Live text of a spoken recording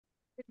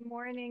Good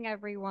morning,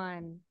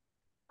 everyone.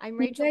 I'm You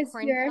Rachel guys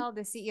here? Kornfeld,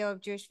 the CEO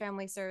of Jewish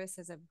Family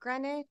Services of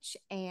Greenwich,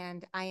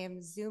 and I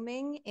am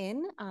zooming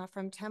in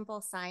from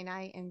Temple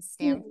Sinai in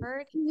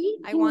Stamford.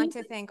 I want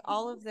to thank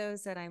all of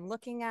those that I'm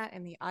looking at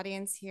in the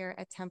audience here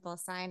at Temple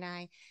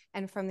Sinai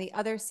and from the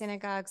other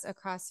synagogues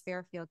across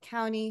Fairfield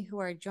County who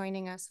are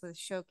joining us with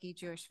Schoke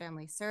Jewish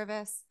Family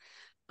Service.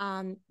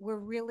 We're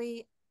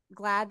really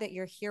glad that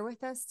you're here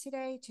with us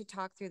today to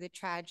talk through the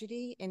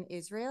tragedy in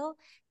Israel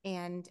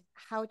and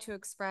how to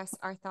express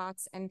our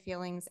thoughts and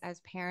feelings as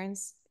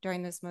parents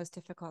during this most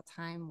difficult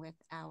time with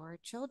our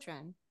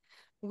children.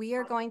 We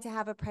are going to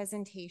have a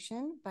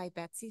presentation by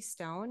Betsy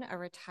Stone, a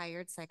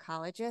retired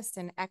psychologist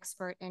and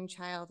expert in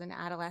child and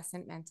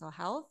adolescent mental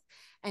health.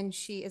 And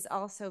she has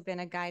also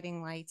been a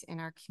guiding light in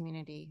our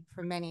community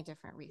for many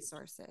different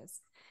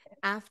resources.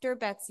 After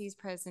Betsy's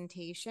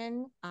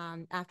presentation,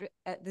 after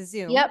the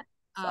Zoom, Yep,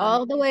 it's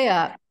all the way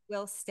up.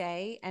 will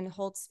stay and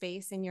hold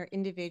space in your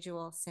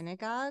individual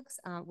synagogues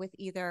with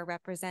either a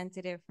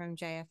representative from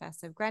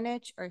JFS of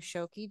Greenwich or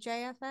Schoke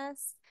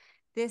JFS.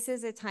 This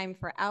is a time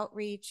for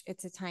outreach.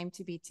 It's a time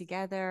to be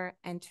together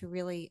and to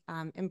really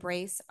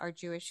embrace our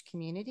Jewish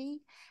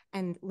community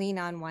and lean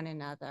on one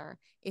another.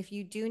 If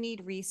you do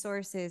need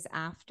resources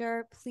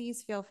after,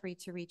 please feel free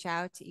to reach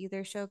out to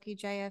either Schoke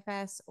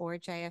JFS or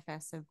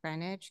JFS of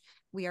Greenwich.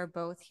 We are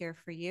both here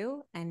for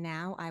you. And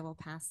now I will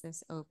pass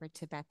this over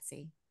to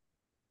Betsy.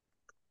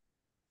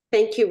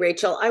 Thank you,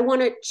 Rachel. I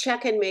want to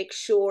check and make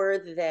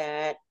sure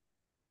that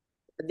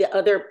the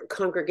other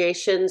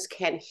congregations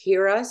can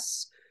hear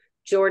us.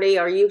 Jordy,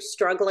 are you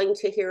struggling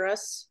to hear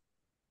us?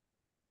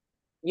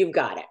 You've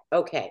got it.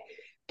 Okay.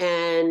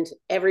 And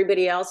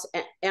everybody else,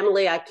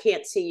 Emily, I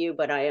can't see you,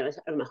 but I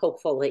am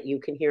hopeful that you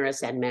can hear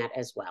us, and Matt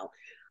as well.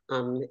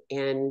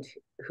 And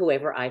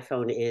whoever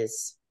iPhone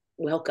is,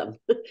 welcome.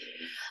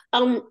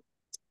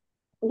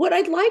 What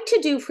I'd like to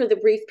do for the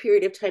brief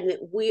period of time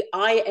that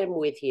I am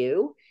with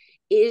you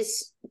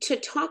is to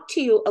talk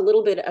to you a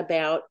little bit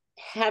about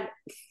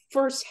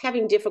first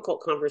having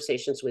difficult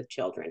conversations with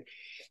children.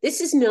 This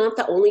is not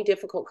the only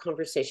difficult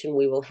conversation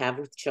we will have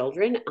with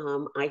children.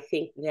 I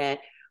think that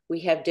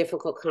we have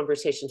difficult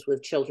conversations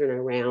with children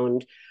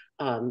around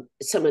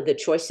some of the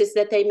choices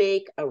that they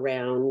make,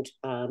 around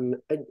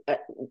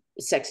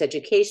sex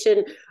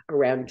education,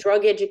 around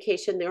drug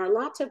education. There are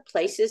lots of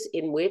places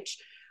in which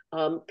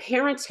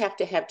parents have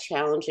to have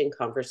challenging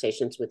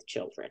conversations with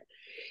children.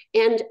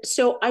 And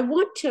so I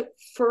want to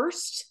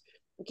first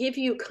give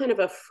you kind of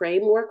a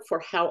framework for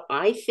how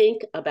I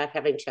think about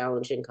having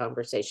challenging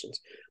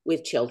conversations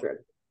with children.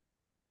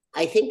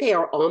 I think they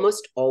are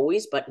almost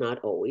always, but not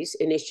always,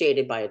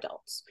 initiated by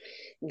adults.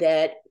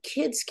 That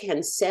kids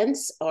can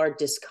sense our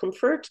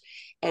discomfort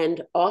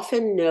and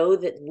often know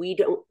that we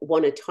don't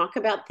want to talk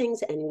about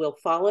things and will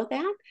follow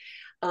that.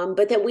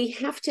 But that we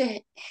have to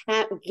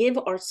give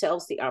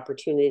ourselves the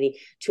opportunity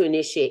to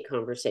initiate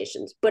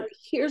conversations. But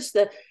here's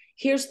the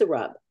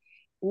rub.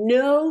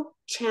 No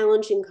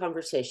challenging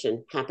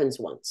conversation happens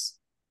once.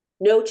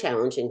 No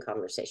challenging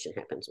conversation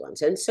happens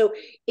once. And so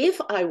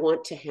if I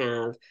want to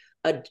have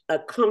a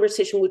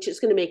conversation which is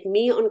going to make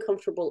me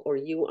uncomfortable or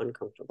you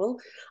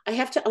uncomfortable, I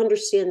have to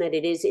understand that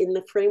it is in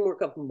the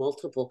framework of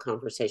multiple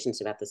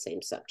conversations about the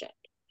same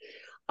subject.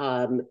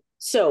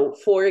 So,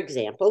 for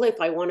example,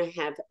 if I want to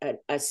have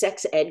a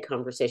sex ed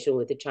conversation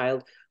with a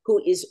child who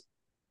is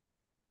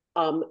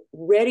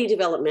ready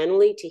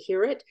developmentally to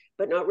hear it,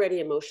 but not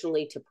ready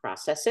emotionally to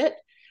process it,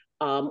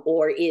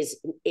 or is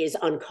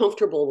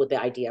uncomfortable with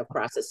the idea of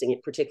processing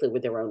it, particularly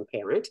with their own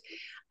parent,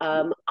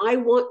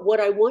 what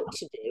I want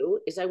to do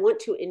is I want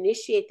to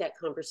initiate that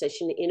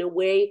conversation in a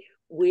way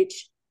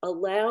which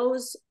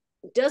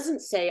doesn't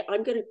say,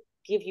 I'm going to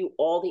give you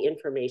all the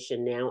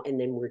information now and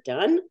then we're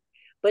done,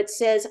 but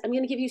says, I'm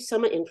going to give you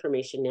some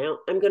information now.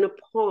 I'm going to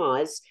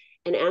pause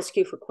and ask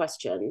you for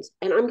questions,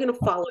 and I'm going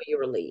to follow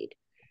your lead.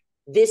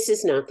 This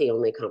is not the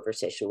only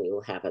conversation we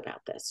will have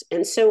about this.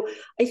 And so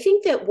I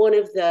think that one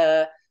of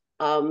the,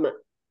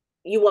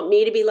 you want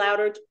me to be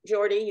louder,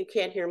 Jordy? You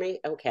can't hear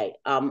me? Okay.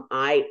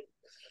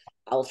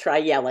 I'll try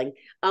yelling.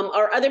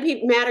 Are other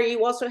people, Matt, are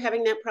you also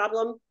having that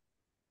problem?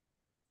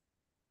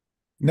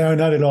 No,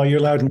 not at all. You're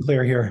loud and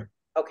clear here.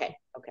 Okay.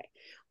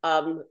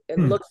 It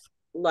looks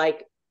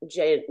like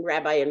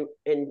Rabbi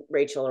and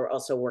Rachel are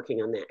also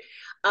working on that.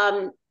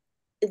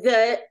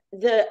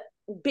 The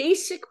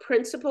basic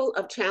principle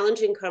of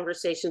challenging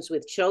conversations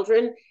with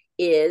children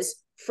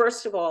is,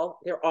 first of all,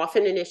 they're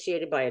often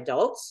initiated by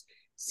adults.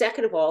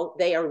 Second of all,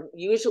 they are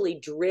usually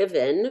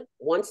driven,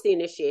 once the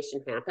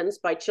initiation happens,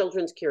 by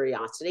children's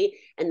curiosity.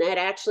 And that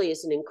actually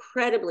is an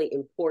incredibly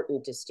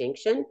important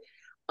distinction.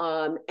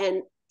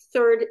 And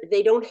third,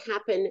 they don't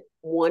happen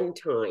one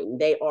time.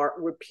 They are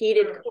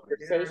repeated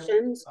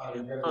conversations.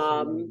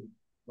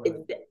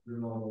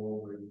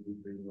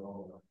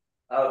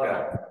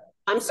 Okay.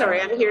 I'm sorry,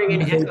 I'm hearing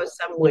an echo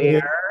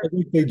somewhere. I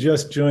think they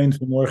just joined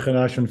from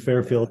Orchanash and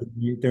Fairfield.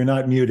 They're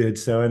not muted,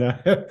 so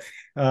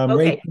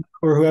Okay.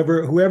 or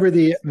whoever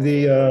the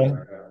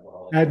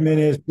admin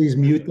is, please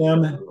mute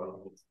them.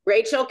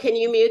 Rachel, can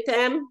you mute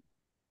them?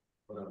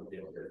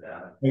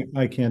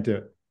 I can't do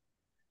it.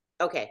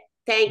 Okay,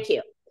 thank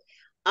you.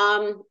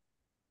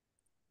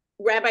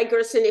 Rabbi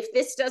Gerson, if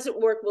this doesn't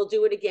work, we'll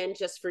do it again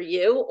just for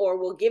you, or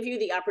we'll give you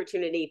the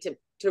opportunity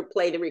to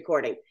play the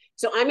recording.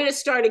 So I'm going to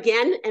start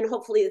again, and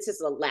hopefully this is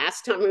the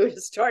last time I'm going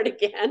to start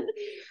again.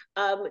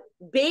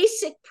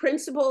 Basic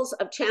principles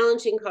of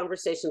challenging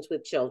conversations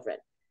with children.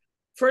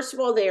 First of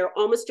all, they are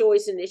almost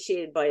always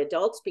initiated by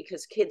adults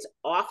because kids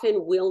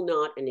often will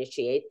not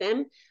initiate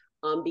them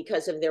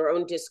because of their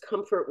own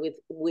discomfort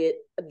with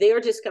their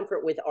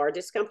discomfort with our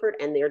discomfort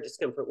and their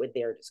discomfort with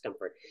their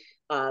discomfort.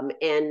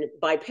 And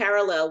by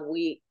parallel,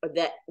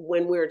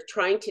 when we're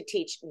trying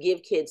to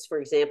give kids, for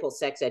example,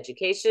 sex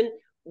education,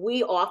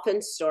 we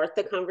often start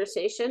the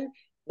conversation,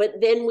 but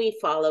then we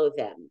follow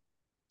them.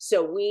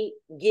 So we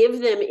give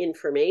them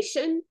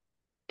information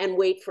and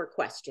wait for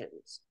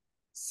questions.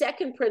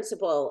 Second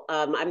principle,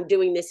 I'm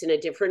doing this in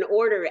a different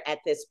order at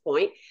this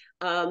point,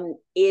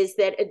 is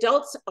that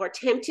adults are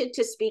tempted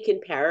to speak in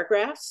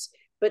paragraphs,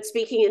 but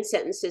speaking in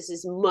sentences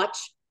is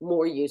much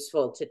more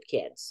useful to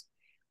kids.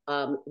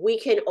 We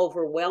can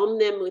overwhelm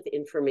them with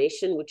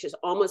information, which is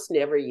almost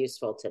never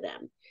useful to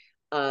them.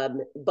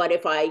 But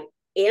if I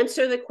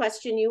answer the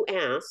question you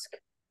ask,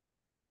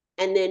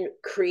 and then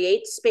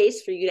create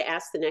space for you to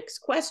ask the next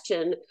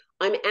question,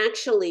 I'm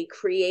actually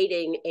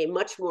creating a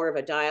much more of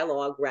a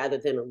dialogue rather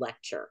than a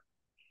lecture.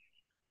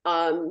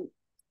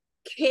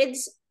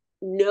 Kids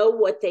know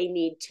what they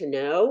need to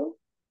know,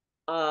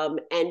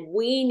 and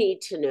we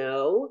need to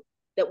know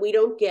that we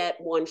don't get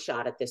one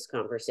shot at this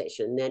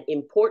conversation, that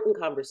important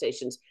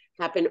conversations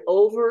happen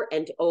over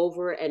and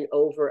over and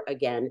over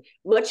again,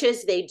 much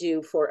as they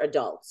do for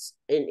adults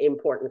in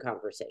important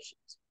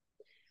conversations.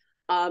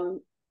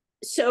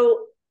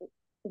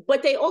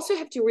 But they also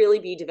have to really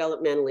be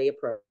developmentally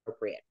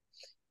appropriate.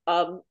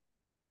 A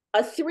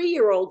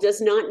 3-year-old does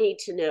not need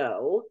to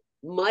know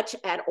much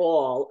at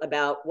all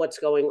about what's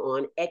going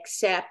on,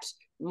 except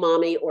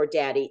mommy or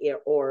daddy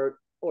or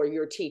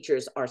your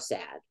teachers are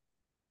sad.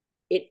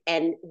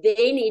 And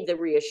they need the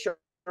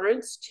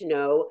reassurance to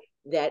know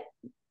that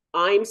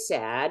I'm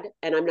sad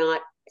and I'm not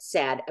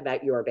sad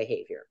about your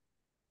behavior.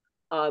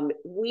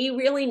 We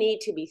really need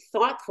to be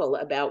thoughtful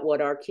about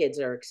what our kids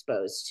are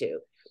exposed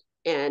to.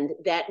 And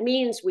that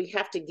means we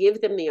have to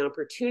give them the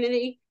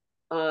opportunity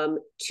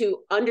to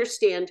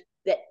understand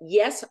that,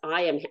 yes,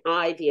 I,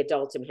 the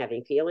adult, am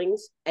having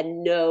feelings,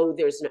 and no,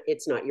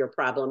 it's not your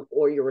problem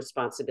or your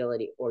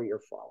responsibility or your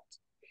fault.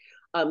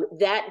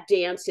 That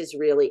dance is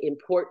really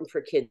important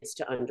for kids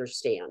to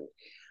understand.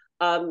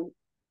 An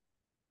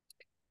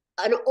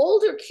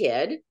older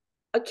kid,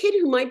 a kid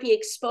who might be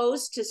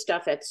exposed to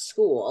stuff at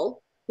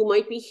school, who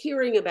might be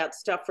hearing about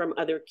stuff from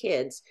other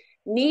kids,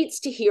 needs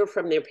to hear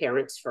from their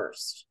parents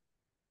first.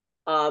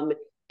 And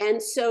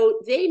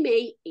so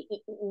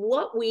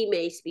what we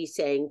may be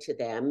saying to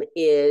them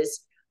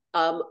is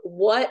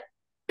what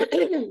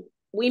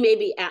we may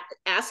be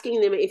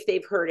asking them if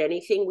they've heard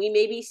anything. We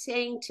may be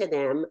saying to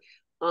them,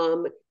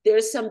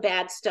 there's some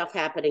bad stuff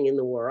happening in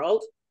the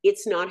world.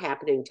 It's not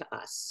happening to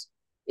us.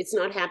 It's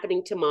not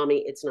happening to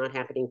mommy. It's not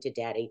happening to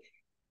daddy.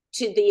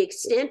 To the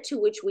extent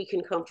to which we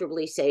can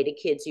comfortably say to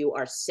kids, you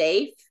are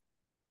safe,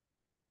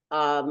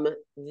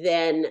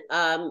 then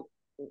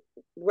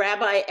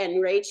Rabbi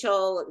and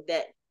Rachel,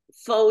 that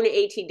phone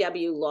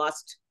ATW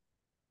lost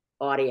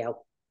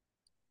audio.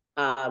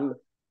 To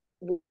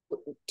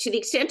the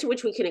extent to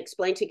which we can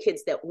explain to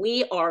kids that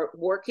we are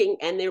working,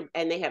 and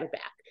they have it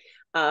back,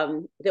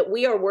 that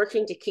we are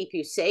working to keep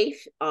you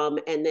safe,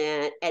 and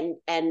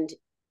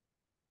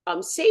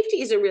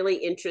safety is a really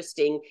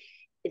interesting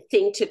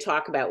thing to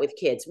talk about with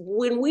kids.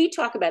 When we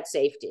talk about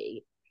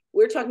safety,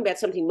 we're talking about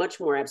something much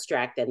more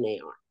abstract than they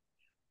are.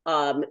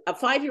 For a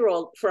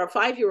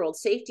 5-year-old,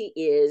 safety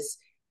is,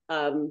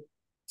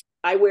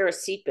 I wear a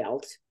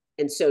seatbelt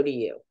and so do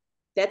you.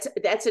 That's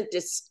a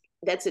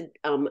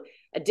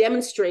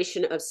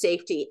demonstration of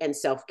safety and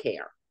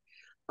self-care.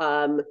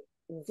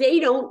 They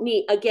don't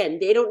need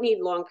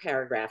long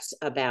paragraphs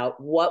about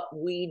what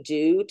we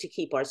do to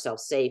keep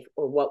ourselves safe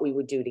or what we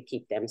would do to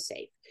keep them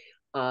safe.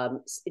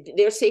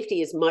 Their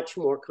safety is much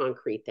more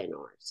concrete than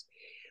ours.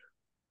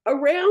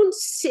 Around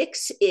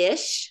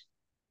 6-ish,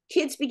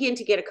 kids begin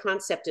to get a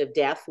concept of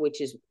death, which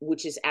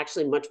is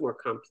actually much more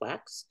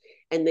complex,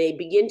 and they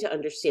begin to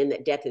understand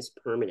that death is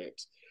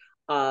permanent.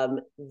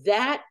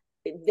 That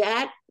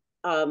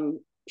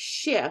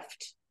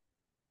shift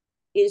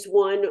is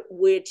one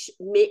which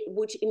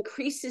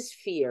increases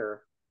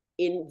fear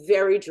in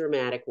very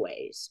dramatic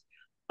ways.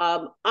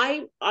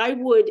 I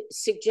would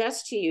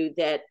suggest to you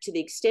that to the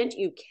extent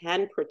you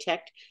can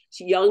protect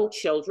young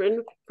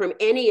children from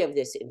any of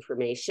this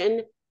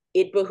information,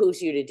 it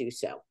behooves you to do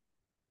so.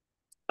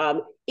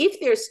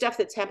 If there's stuff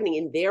that's happening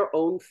in their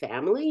own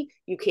family,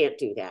 you can't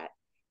do that.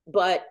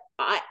 But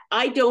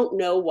I don't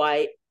know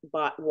why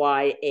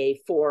a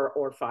 4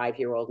 or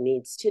 5-year-old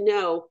needs to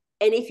know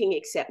anything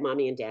except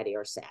mommy and daddy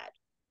are sad.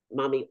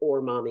 Mommy or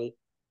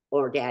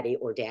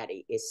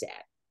daddy is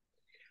sad.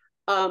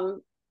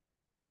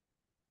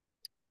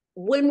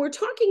 When we're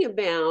talking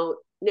about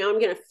now I'm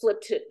going to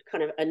flip to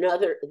kind of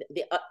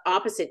the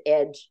opposite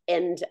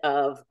end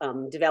of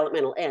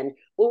developmental end.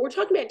 Well, we're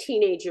talking about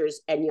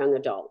teenagers and young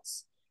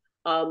adults.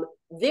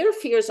 Their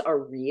fears are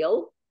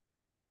real.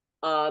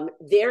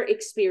 Their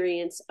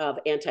experience of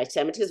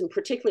anti-Semitism,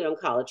 particularly on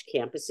college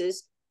campuses,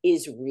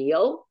 is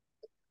real.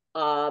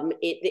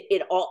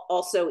 It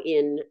also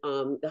in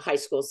the high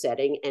school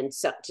setting and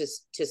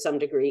to some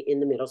degree in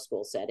the middle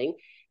school setting.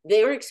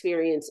 Their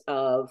experience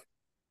of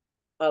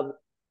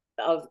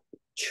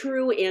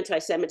true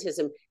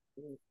anti-Semitism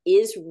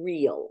is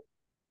real.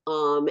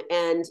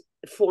 And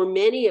for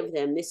many of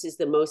them, this is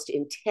the most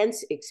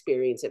intense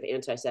experience of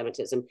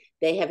anti-Semitism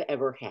they have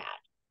ever had.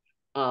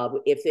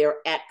 If they're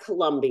at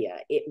Columbia,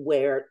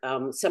 where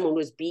someone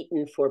was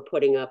beaten for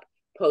putting up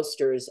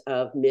posters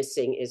of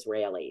missing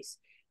Israelis,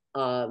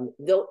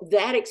 though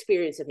that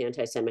experience of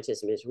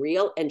anti-Semitism is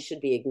real and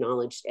should be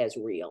acknowledged as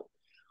real.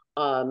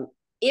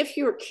 If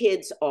your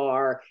kids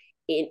are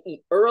in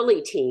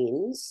early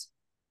teens,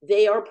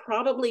 they are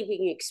probably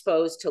being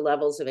exposed to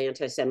levels of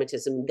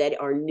anti-Semitism that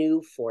are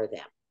new for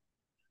them.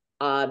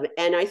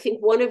 And I think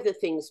one of the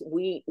things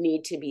we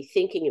need to be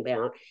thinking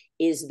about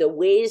is the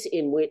ways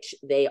in which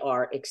they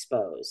are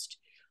exposed.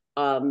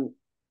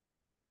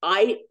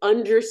 I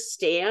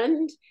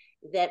understand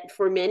that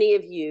for many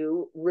of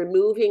you,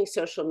 removing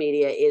social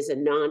media is a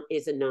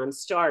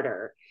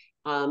non-starter.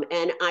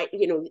 And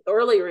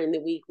earlier in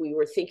the week, we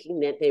were thinking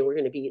that they were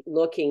going to be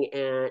looking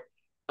at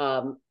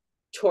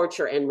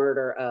torture and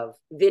murder of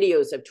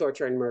videos of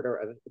torture and murder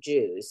of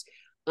Jews.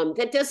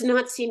 That does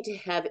not seem to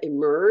have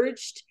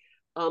emerged.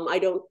 I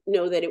don't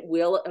know that it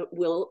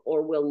will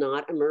or will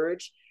not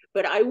emerge,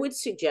 but I would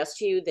suggest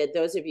to you that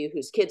those of you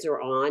whose kids are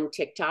on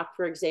TikTok,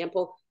 for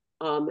example,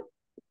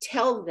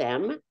 tell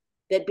them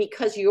that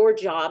because your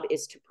job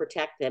is to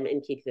protect them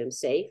and keep them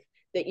safe,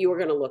 that you are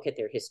going to look at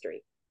their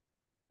history.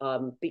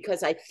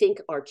 Because I think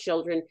our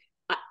children,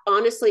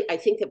 honestly, I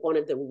think that one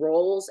of the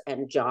roles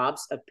and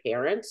jobs of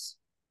parents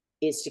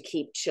is to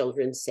keep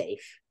children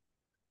safe.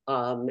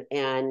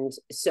 And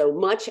so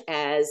much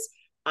as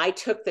I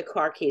took the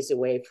car keys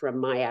away from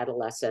my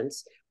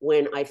adolescents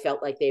when I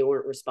felt like they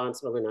weren't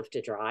responsible enough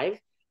to drive,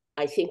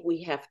 I think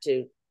we have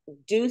to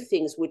do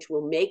things which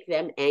will make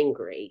them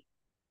angry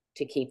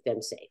to keep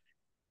them safe.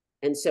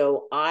 And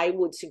so I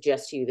would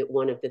suggest to you that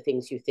one of the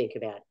things you think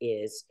about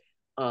is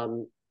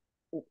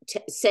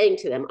saying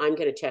to them, I'm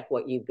going to check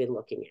what you've been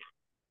looking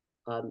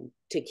at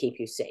to keep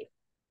you safe.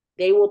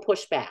 They will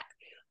push back.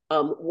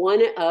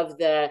 One of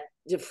the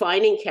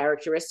defining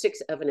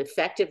characteristics of an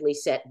effectively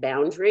set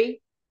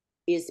boundary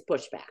is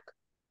pushback.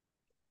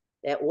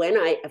 That when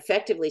I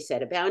effectively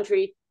set a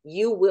boundary,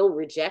 you will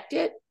reject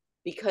it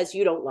because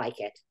you don't like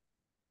it.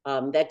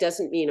 That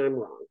doesn't mean I'm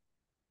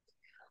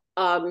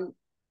wrong.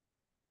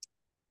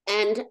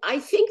 And I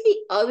think the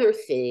other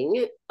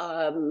thing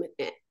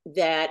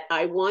that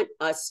I want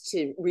us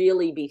to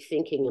really be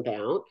thinking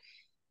about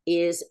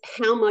is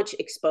how much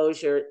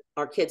exposure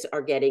our kids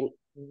are getting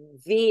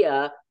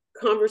via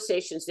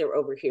conversations they're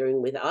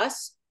overhearing with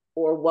us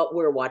or what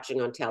we're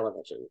watching on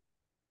television.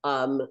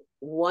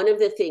 One of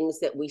the things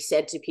that we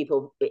said to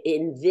people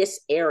in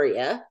this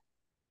area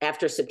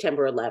after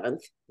September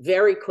 11th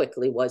very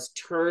quickly was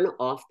turn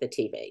off the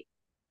TV.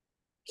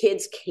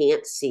 Kids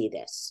can't see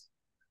this.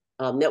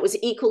 That was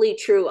equally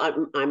true.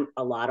 I'm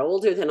a lot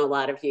older than a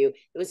lot of you.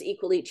 It was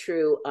equally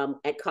true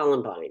at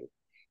Columbine.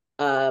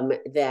 And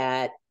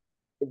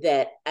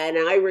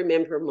I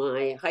remember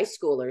my high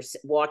schoolers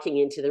walking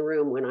into the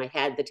room when I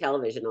had the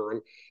television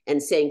on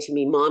and saying to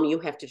me, Mom, you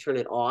have to turn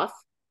it off.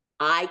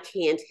 I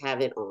can't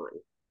have it on.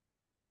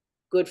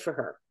 Good for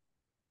her.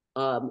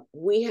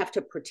 We have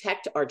to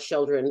protect our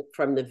children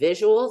from the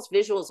visuals.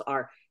 Visuals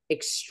are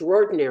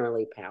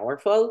extraordinarily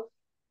powerful.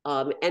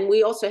 And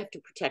we also have to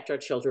protect our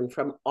children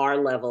from our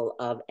level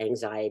of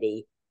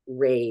anxiety,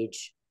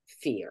 rage,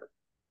 fear.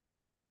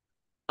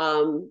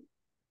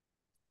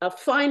 A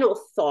final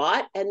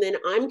thought, and then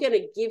I'm going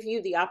to give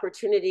you the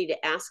opportunity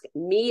to ask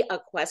me a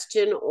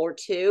question or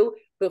two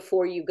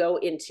before you go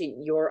into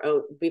your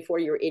own, before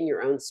you're in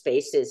your own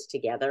spaces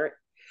together.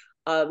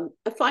 A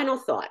final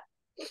thought.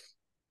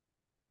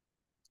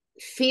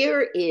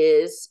 Fear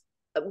is,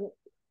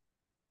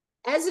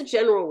 as a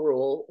general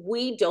rule,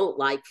 we don't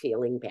like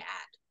feeling bad.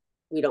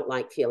 We don't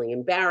like feeling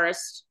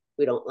embarrassed.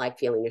 We don't like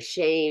feeling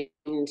ashamed.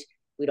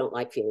 We don't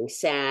like feeling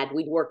sad.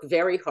 We work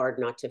very hard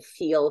not to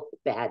feel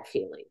bad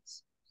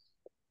feelings.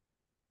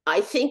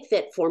 I think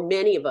that for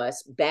many of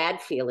us,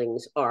 bad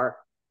feelings are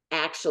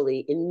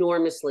actually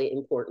enormously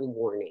important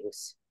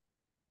warnings.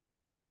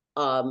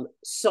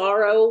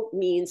 Sorrow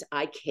means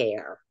I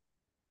care.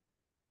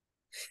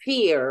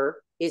 Fear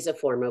is a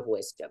form of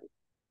wisdom.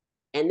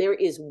 And there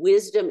is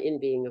wisdom in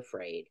being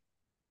afraid.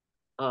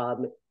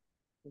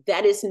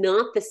 That is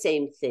not the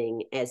same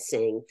thing as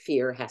saying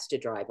fear has to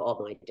drive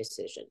all my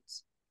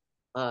decisions.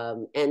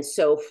 And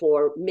so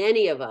for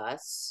many of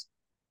us,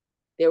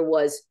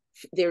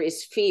 there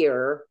is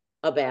fear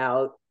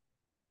about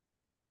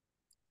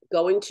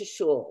going to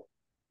shul.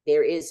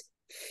 There is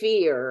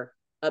fear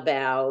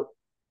about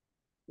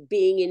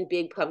being in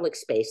big public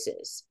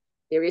spaces.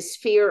 There is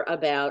fear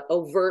about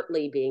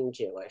overtly being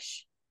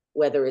Jewish,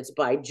 whether it's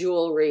by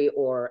jewelry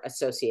or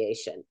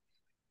association.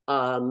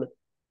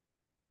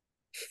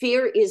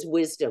 Fear is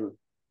wisdom,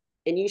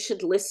 and you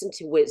should listen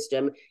to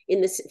wisdom.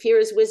 Fear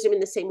is wisdom in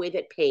the same way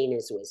that pain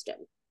is wisdom.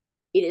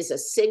 It is a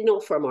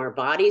signal from our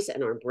bodies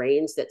and our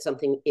brains that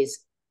something is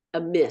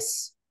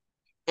amiss.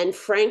 And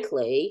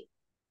frankly,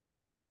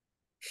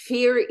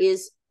 fear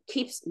is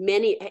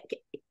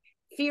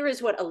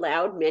what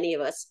allowed many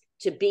of us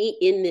to be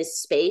in this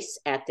space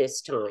at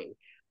this time.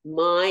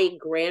 My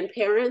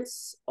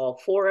grandparents, all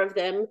four of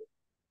them,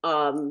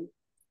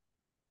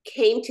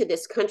 came to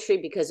this country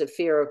because of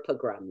fear of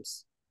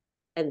pogroms,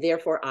 and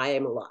therefore I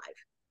am alive.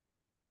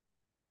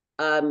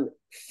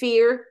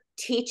 Fear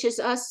teaches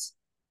us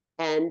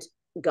and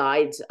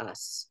guides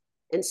us.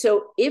 And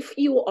so if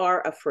you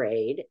are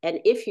afraid, and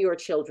if your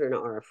children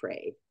are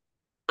afraid,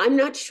 I'm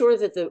not sure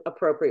that the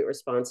appropriate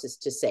response is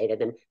to say to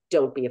them,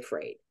 don't be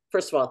afraid.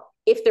 First of all,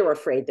 if they're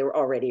afraid, they're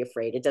already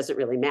afraid. It doesn't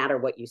really matter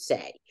what you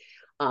say.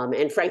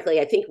 And frankly,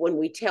 I think when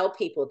we tell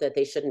people that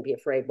they shouldn't be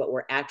afraid, what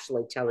we're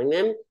actually telling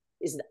them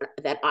is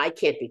that I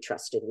can't be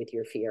trusted with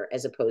your fear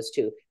as opposed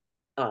to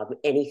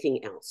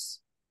anything else.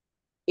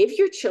 If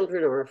your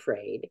children are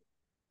afraid,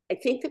 I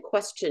think the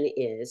question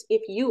is,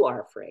 if you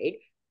are afraid,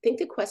 I think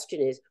the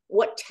question is,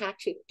 what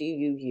tactic do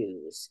you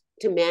use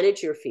to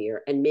manage your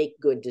fear and make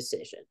good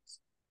decisions?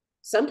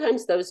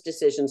 Sometimes those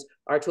decisions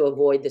are to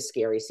avoid the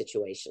scary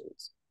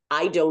situations.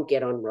 I don't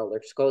get on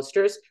roller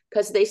coasters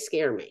because they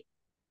scare me.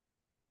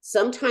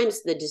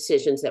 Sometimes the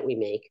decisions that we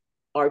make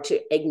are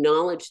to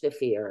acknowledge the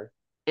fear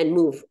and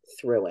move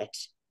through it.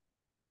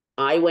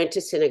 I went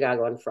to synagogue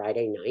on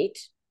Friday night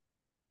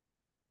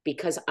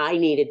because I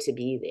needed to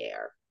be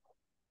there.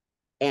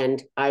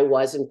 And I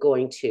wasn't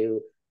going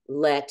to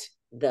let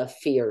the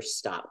fear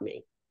stop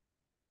me.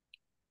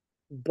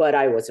 But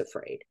I was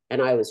afraid,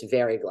 and I was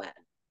very glad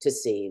to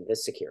see the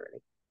security.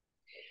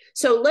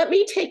 So let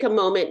me take a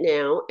moment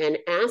now and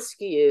ask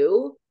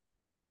you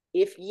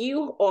if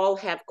you all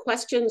have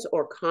questions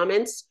or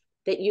comments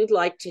that you'd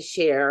like to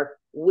share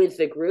with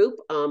the group.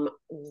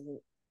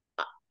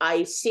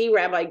 I see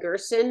Rabbi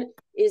Gerson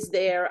is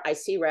there. I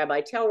see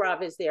Rabbi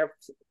Telrav is there.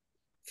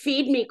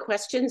 Feed me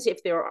questions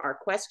if there are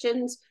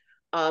questions.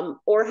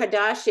 Or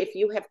Hadash, if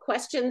you have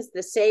questions,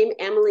 the same.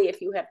 Emily, if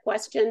you have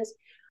questions.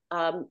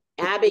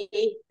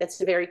 Abby,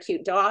 that's a very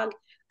cute dog.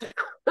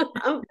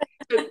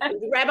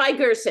 Rabbi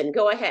Gerson,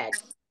 go ahead.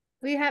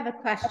 We have a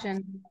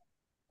question.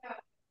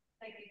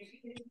 Like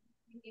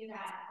you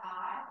that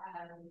thought,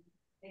 as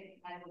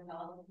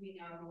adults, we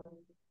know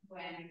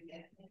when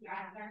if your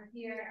eyes aren't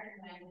here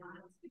and then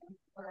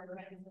or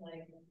when to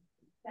like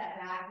step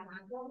back and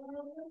not go a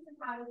little bit.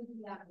 How do we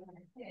do that with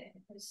our kids?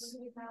 Because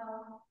we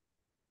tell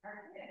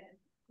our kids.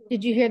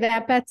 Did you hear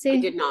that, Betsy? I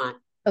did not.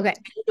 Okay.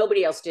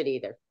 Nobody else did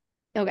either.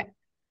 Okay.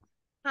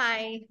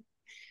 Hi.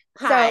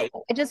 Hi.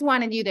 So I just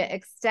wanted you to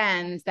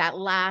extend that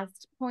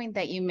last point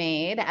that you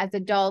made. As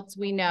adults,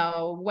 we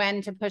know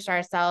when to push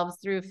ourselves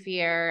through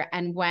fear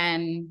and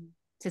when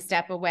to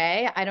step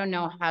away. I don't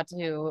know how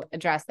to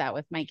address that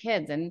with my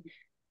kids and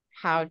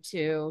how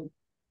to,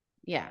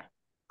 yeah.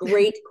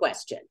 Great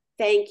question.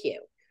 Thank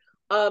you.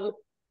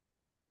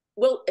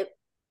 Well,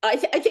 I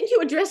think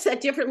you address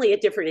that differently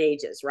at different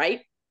ages,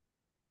 right?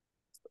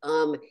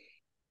 I'm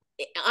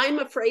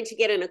afraid to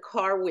get in a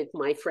car with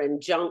my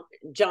friend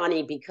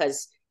Johnny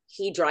because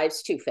he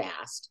drives too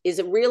fast is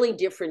a really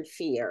different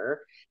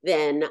fear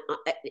than,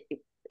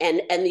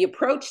 and the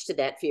approach to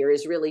that fear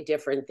is really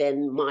different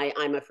than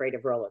I'm afraid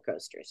of roller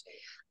coasters.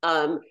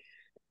 So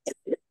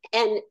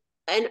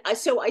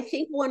I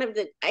think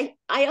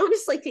I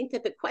honestly think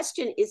that the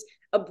question is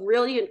a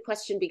brilliant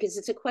question because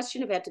it's a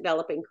question about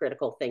developing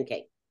critical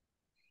thinking.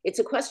 It's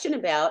a question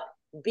about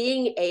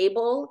being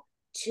able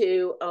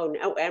to, oh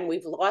no, and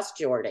we've lost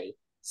Jordy.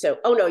 So,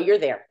 oh no, you're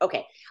there.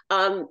 Okay.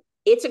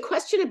 It's a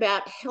question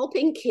about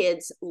helping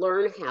kids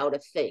learn how to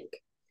think.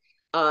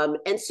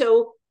 And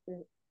so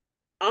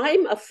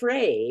I'm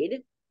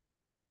afraid.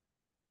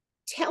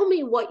 Tell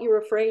me what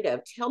you're afraid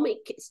of.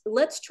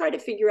 Let's try to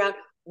figure out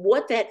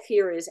what that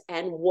fear is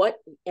and what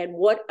an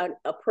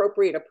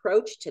appropriate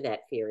approach to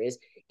that fear is.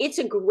 It's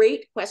a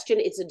great question.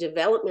 It's a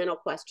developmental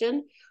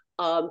question.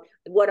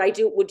 What I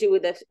would do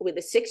with a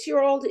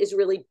 6-year-old is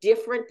really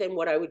different than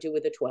what I would do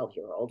with a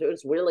 12-year-old.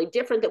 It's really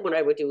different than what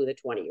I would do with a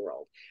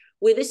 20-year-old.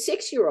 With a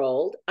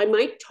 6-year-old, I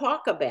might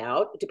talk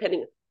about,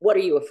 depending, what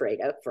are you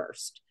afraid of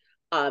first?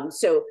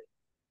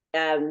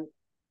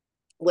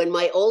 When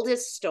my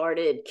oldest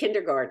started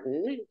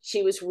kindergarten,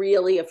 she was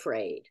really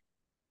afraid.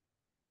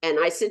 And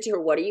I said to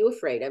her, what are you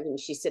afraid of? And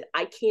she said,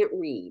 I can't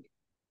read.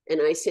 And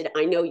I said,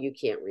 I know you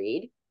can't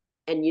read.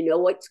 And you know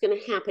what's going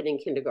to happen in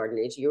kindergarten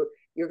is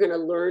you're going to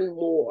learn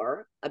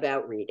more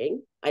about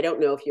reading. I don't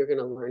know if you're going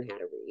to learn how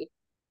to read.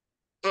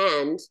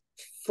 And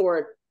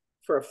for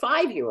a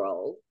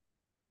 5-year-old,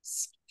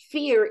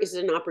 fear is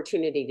an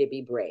opportunity to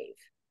be brave.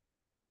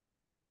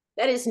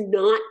 That is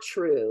not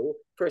true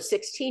for a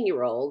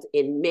 16-year-old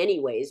in many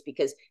ways,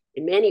 because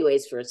in many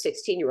ways for a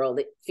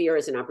 16-year-old, fear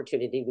is an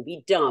opportunity to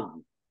be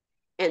dumb.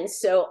 And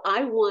so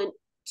I want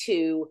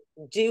to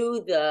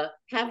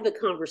have the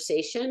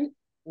conversation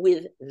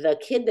with the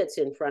kid that's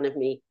in front of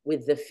me,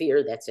 with the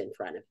fear that's in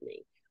front of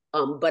me.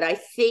 But I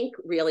think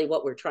really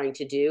what we're trying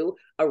to do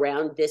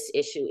around this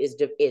issue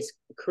is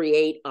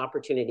create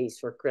opportunities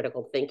for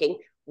critical thinking,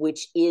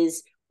 which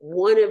is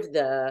one of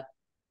the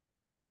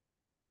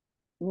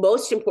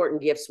most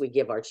important gifts we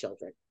give our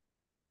children.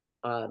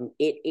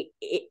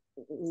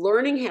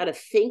 Learning how to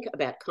think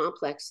about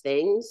complex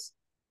things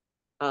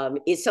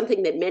is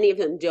something that many of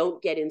them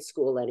don't get in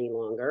school any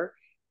longer,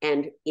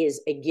 and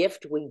is a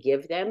gift we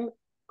give them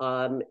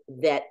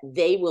that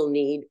they will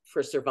need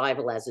for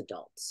survival as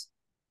adults.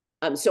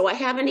 So I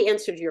haven't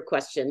answered your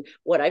question.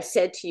 What I've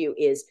said to you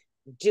is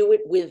do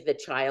it with the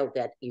child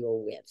that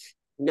you're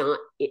with.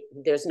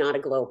 There's not a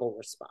global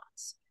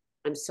response.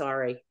 I'm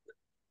sorry.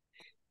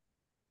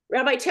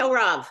 Rabbi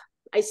Telrav,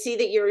 I see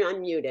that you're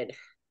unmuted.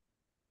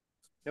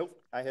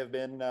 Nope, I have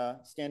been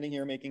standing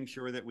here making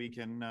sure that we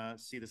can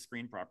see the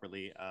screen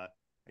properly. I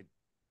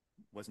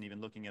wasn't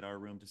even looking at our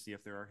room to see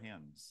if there are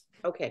hands.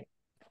 Okay.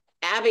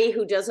 Abby,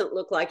 who doesn't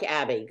look like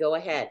Abby, go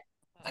ahead.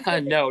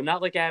 No,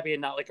 not like Abby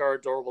and not like our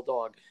adorable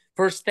dog.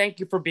 First, thank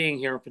you for being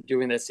here and for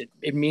doing this.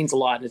 It means a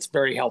lot, and it's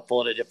very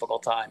helpful at a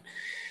difficult time.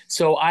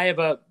 So I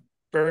have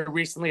very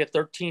recently a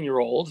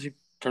 13-year-old who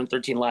turned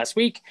 13 last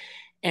week.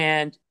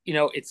 And,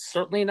 it's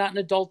certainly not an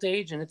adult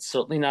age, and it's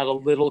certainly not a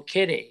little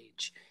kid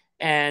age.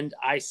 And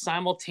I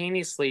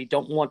simultaneously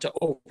don't want to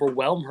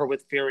overwhelm her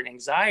with fear and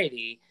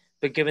anxiety,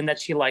 but given that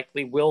she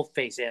likely will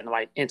face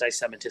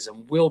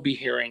anti-Semitism, will be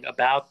hearing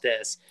about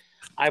this,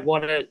 I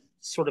want to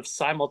sort of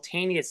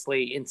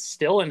simultaneously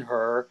instill in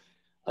her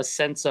a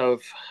sense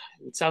of,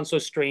 it sounds so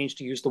strange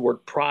to use the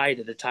word pride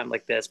at a time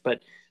like this,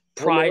 but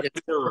pride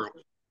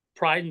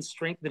and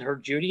strength in her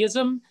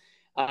Judaism,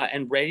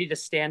 and ready to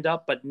stand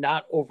up, but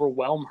not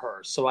overwhelm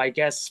her. So I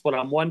guess what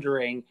I'm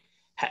wondering,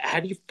 how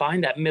do you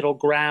find that middle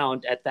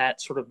ground at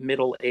that sort of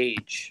middle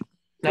age?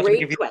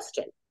 Great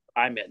question.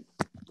 I'm in.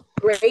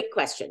 Great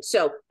question.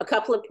 So a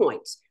couple of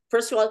points.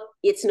 First of all,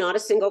 it's not a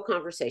single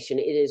conversation.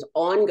 It is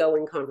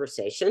ongoing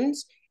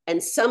conversations.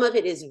 And some of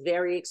it is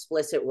very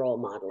explicit role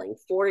modeling.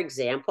 For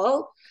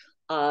example,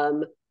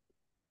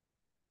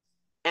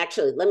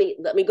 actually, let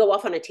me go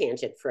off on a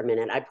tangent for a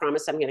minute. I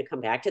promise I'm going to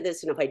come back to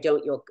this. And if I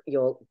don't,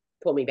 you'll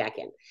pull me back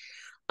in.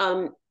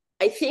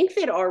 I think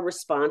that our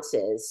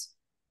responses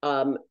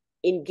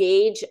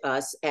engage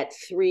us at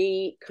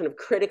three kind of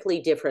critically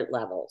different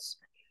levels.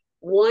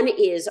 One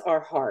is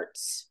our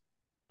hearts.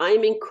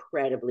 I'm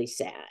incredibly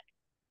sad.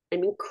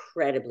 I'm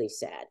incredibly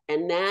sad.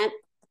 And that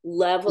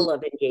level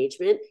of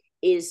engagement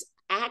is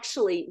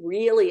actually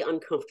really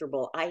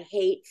uncomfortable. I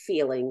hate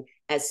feeling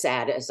as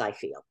sad as I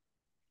feel.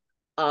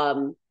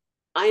 I'm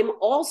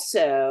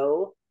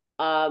also,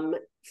 Phone,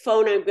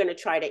 I'm going to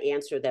try to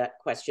answer that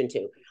question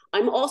too.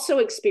 I'm also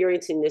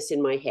experiencing this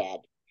in my head.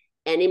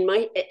 And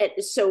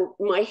so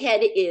my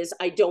head is,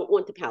 I don't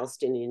want the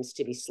Palestinians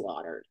to be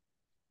slaughtered.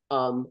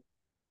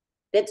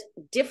 That's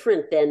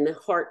different than the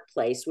heart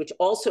place, which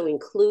also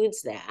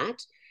includes that.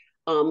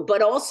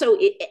 But also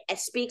it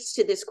speaks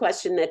to this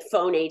question that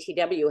Phone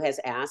ATW has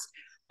asked.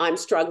 I'm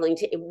struggling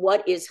to,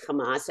 what is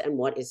Hamas and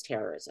what is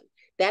terrorism?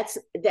 That's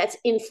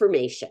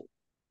information.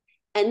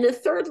 And the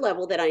third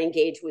level that I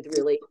engage with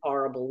really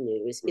horrible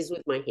news is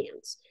with my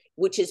hands,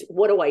 which is,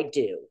 what do I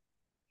do?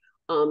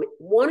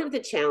 One of the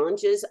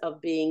challenges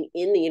of being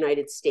in the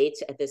United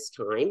States at this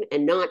time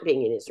and not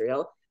being in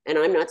Israel, and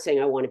I'm not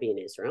saying I want to be in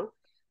Israel,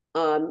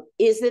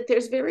 is that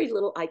there's very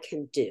little I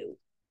can do.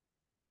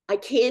 I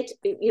can't,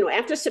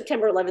 after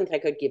September 11th, I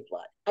could give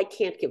blood. I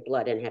can't give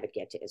blood and have it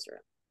get to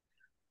Israel.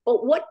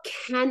 But what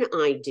can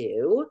I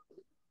do?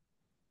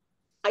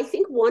 I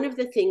think one of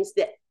the things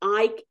that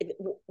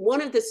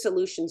one of the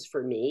solutions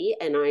for me,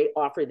 and I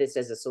offer this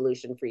as a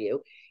solution for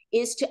you,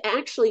 is to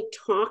actually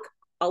talk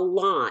a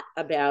lot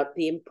about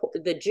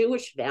the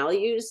Jewish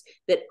values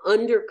that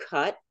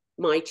undercut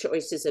my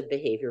choices of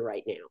behavior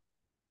right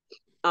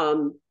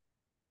now.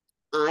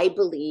 I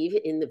believe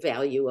in the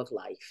value of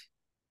life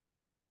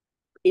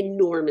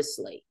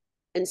enormously.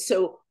 And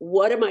so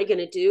what am I going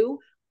to do?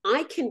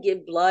 I can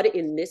give blood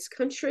in this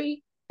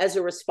country as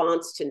a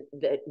response to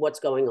what's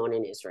going on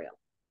in Israel.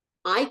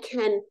 I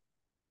can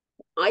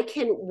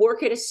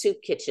work at a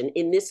soup kitchen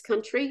in this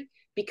country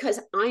because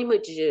I'm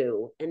a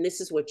Jew, and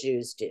this is what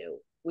Jews do.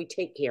 We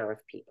take care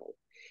of people.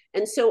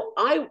 And so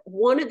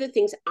one of the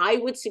things I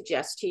would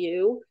suggest to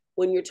you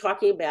when you're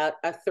talking about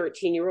a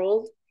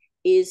 13-year-old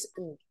is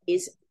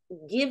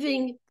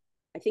giving,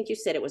 I think you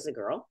said it was a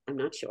girl, I'm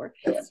not sure,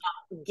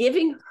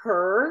 giving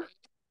her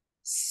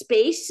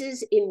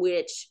spaces in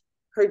which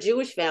her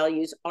Jewish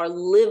values are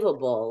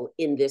livable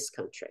in this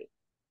country.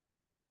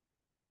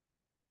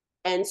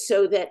 And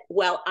so that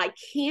while I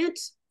can't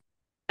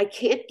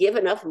give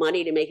enough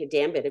money to make a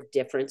damn bit of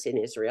difference in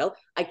Israel,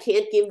 I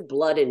can't give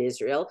blood in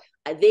Israel,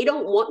 they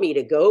don't want me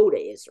to go to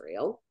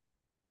Israel,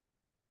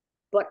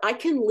 but I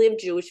can live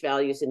Jewish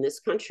values in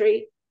this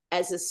country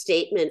as a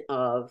statement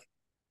of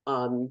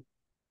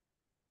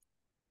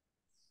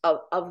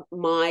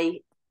my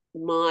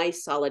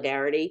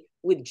solidarity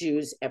with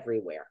Jews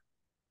everywhere.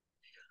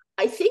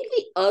 I think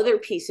the other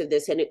piece of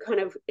this, and it kind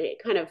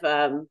of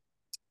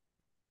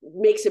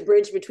makes a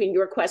bridge between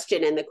your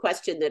question and the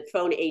question that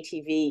Phone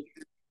ATV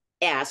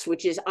asked,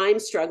 which is I'm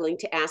struggling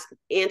to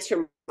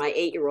answer my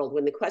 8-year-old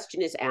when the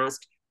question is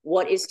asked,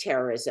 what is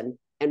terrorism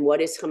and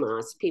what is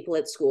Hamas? People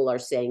at school are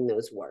saying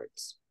those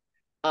words.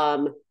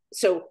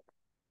 So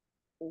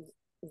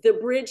the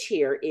bridge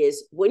here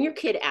is when your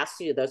kid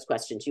asks you those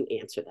questions, you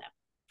answer them.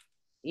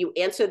 You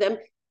answer them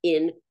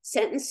in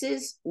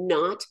sentences,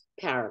 not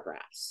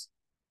paragraphs.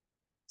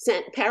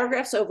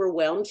 Paragraphs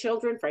overwhelm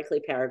children. Frankly,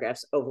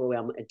 paragraphs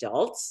overwhelm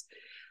adults.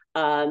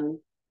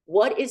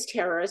 What is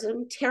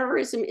terrorism?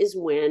 Terrorism is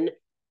when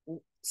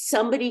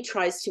somebody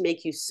tries to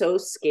make you so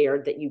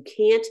scared that you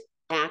can't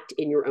act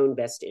in your own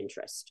best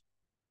interest.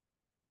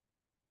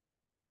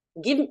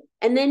 And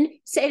then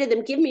say to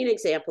them, give me an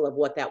example of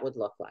what that would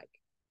look like.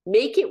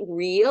 Make it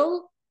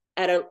real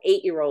at an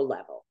 8-year-old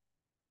level.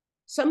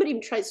 Somebody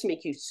tries to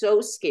make you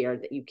so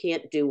scared that you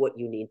can't do what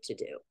you need to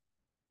do.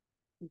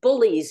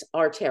 Bullies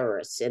are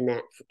terrorists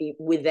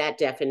with that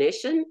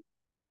definition.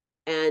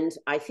 And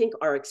I think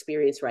our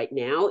experience right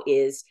now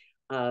is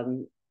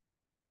that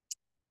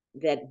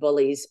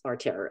bullies are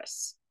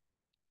terrorists.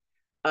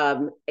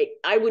 I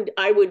would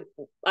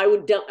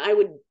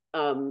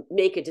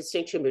make a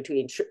distinction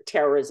between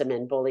terrorism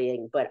and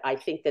bullying, but I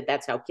think that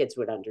that's how kids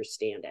would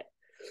understand it.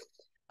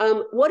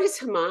 What is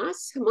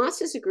Hamas?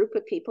 Hamas is a group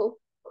of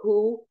people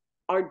who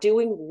are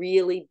doing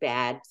really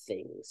bad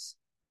things.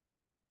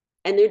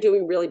 And they're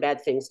doing really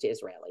bad things to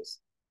Israelis.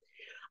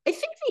 I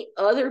think the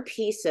other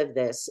piece of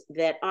this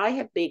that I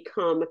have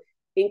become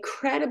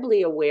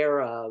incredibly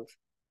aware of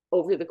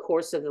over the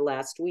course of the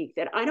last week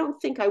that I don't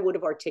think I would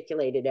have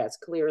articulated as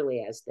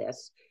clearly as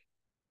this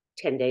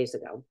 10 days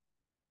ago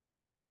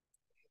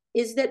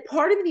is that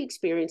part of the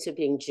experience of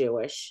being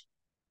Jewish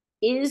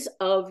is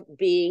of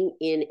being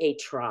in a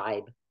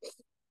tribe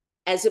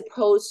as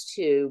opposed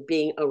to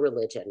being a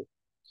religion.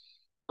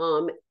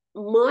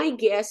 My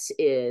guess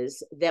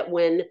is that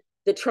when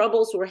the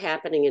Troubles were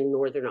happening in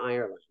Northern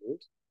Ireland,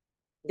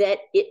 that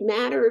it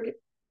mattered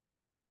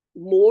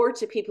more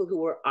to people who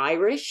were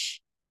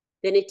Irish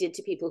than it did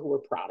to people who were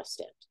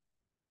Protestant.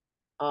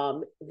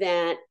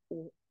 That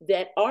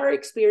our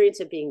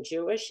experience of being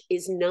Jewish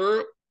is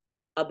not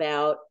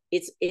about,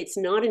 it's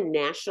not a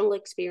national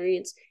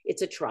experience,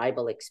 it's a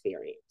tribal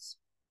experience.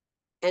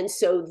 And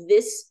so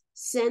this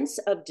sense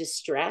of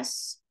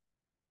distress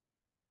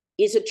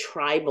is a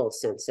tribal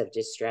sense of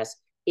distress.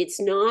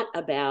 It's not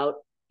about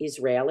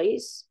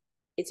Israelis,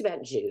 it's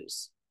about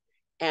Jews.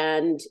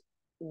 And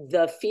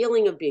the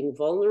feeling of being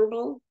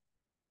vulnerable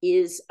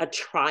is a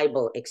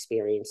tribal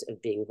experience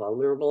of being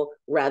vulnerable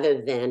rather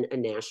than a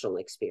national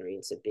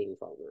experience of being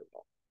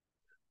vulnerable.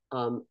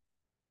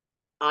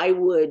 I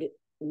would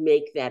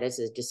make that as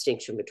a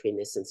distinction between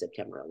this and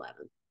September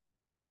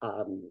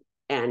 11th.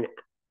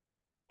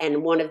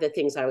 And one of the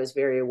things I was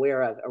very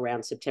aware of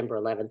around September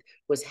 11th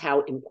was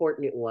how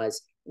important it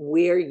was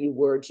where you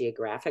were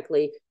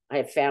geographically. I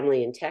have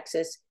family in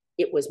Texas.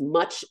 It was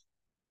much,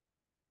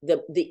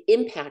 the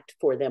impact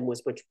for them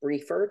was much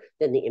briefer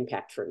than the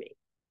impact for me.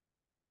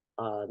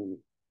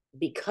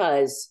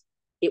 Because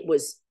it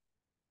was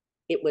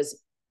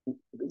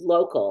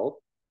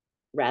local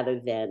rather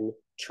than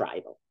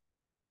tribal.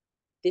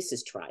 This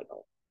is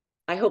tribal.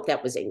 I hope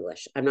that was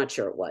English. I'm not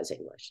sure it was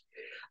English.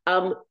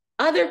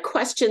 Other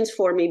questions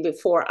for me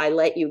before I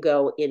let you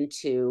go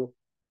into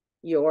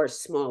your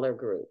smaller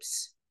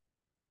groups?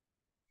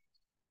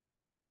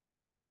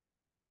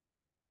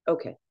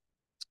 Okay.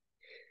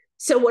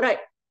 So what I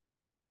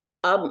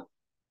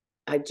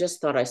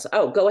just thought I saw,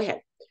 oh, go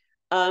ahead.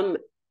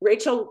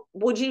 Rachel,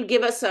 would you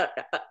give us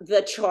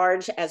the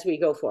charge as we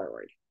go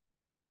forward?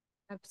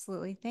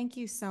 Absolutely. Thank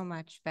you so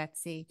much,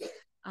 Betsy.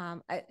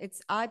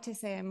 It's odd to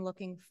say I'm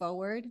looking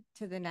forward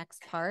to the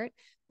next part,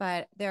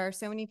 but there are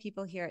so many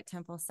people here at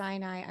Temple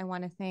Sinai. I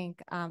want to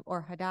thank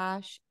Or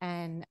Hadash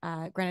and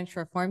Greenwich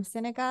Reform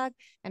Synagogue,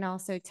 and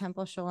also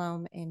Temple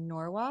Shalom in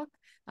Norwalk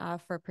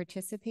for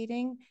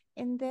participating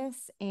in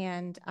this.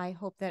 And I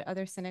hope that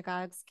other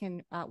synagogues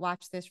can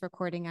watch this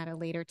recording at a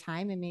later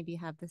time and maybe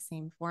have the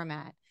same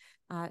format.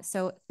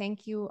 So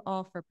thank you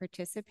all for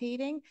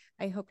participating.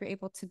 I hope you're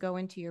able to go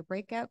into your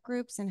breakout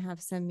groups and have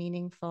some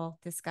meaningful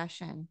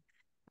discussion.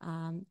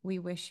 We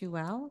wish you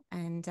well.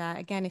 And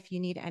again, if you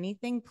need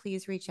anything,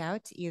 please reach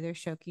out to either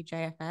Schoke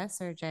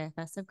JFS or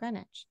JFS of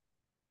Greenwich.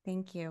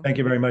 Thank you. Thank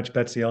you very much,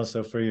 Betsy,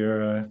 also for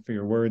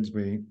your words.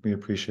 We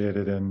appreciate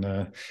it, and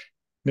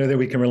know that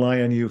we can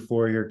rely on you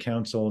for your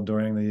counsel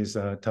during these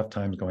tough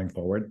times going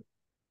forward.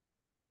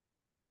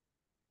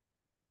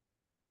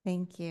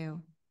 Thank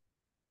you.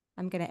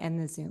 I'm going to end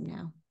the Zoom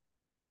now.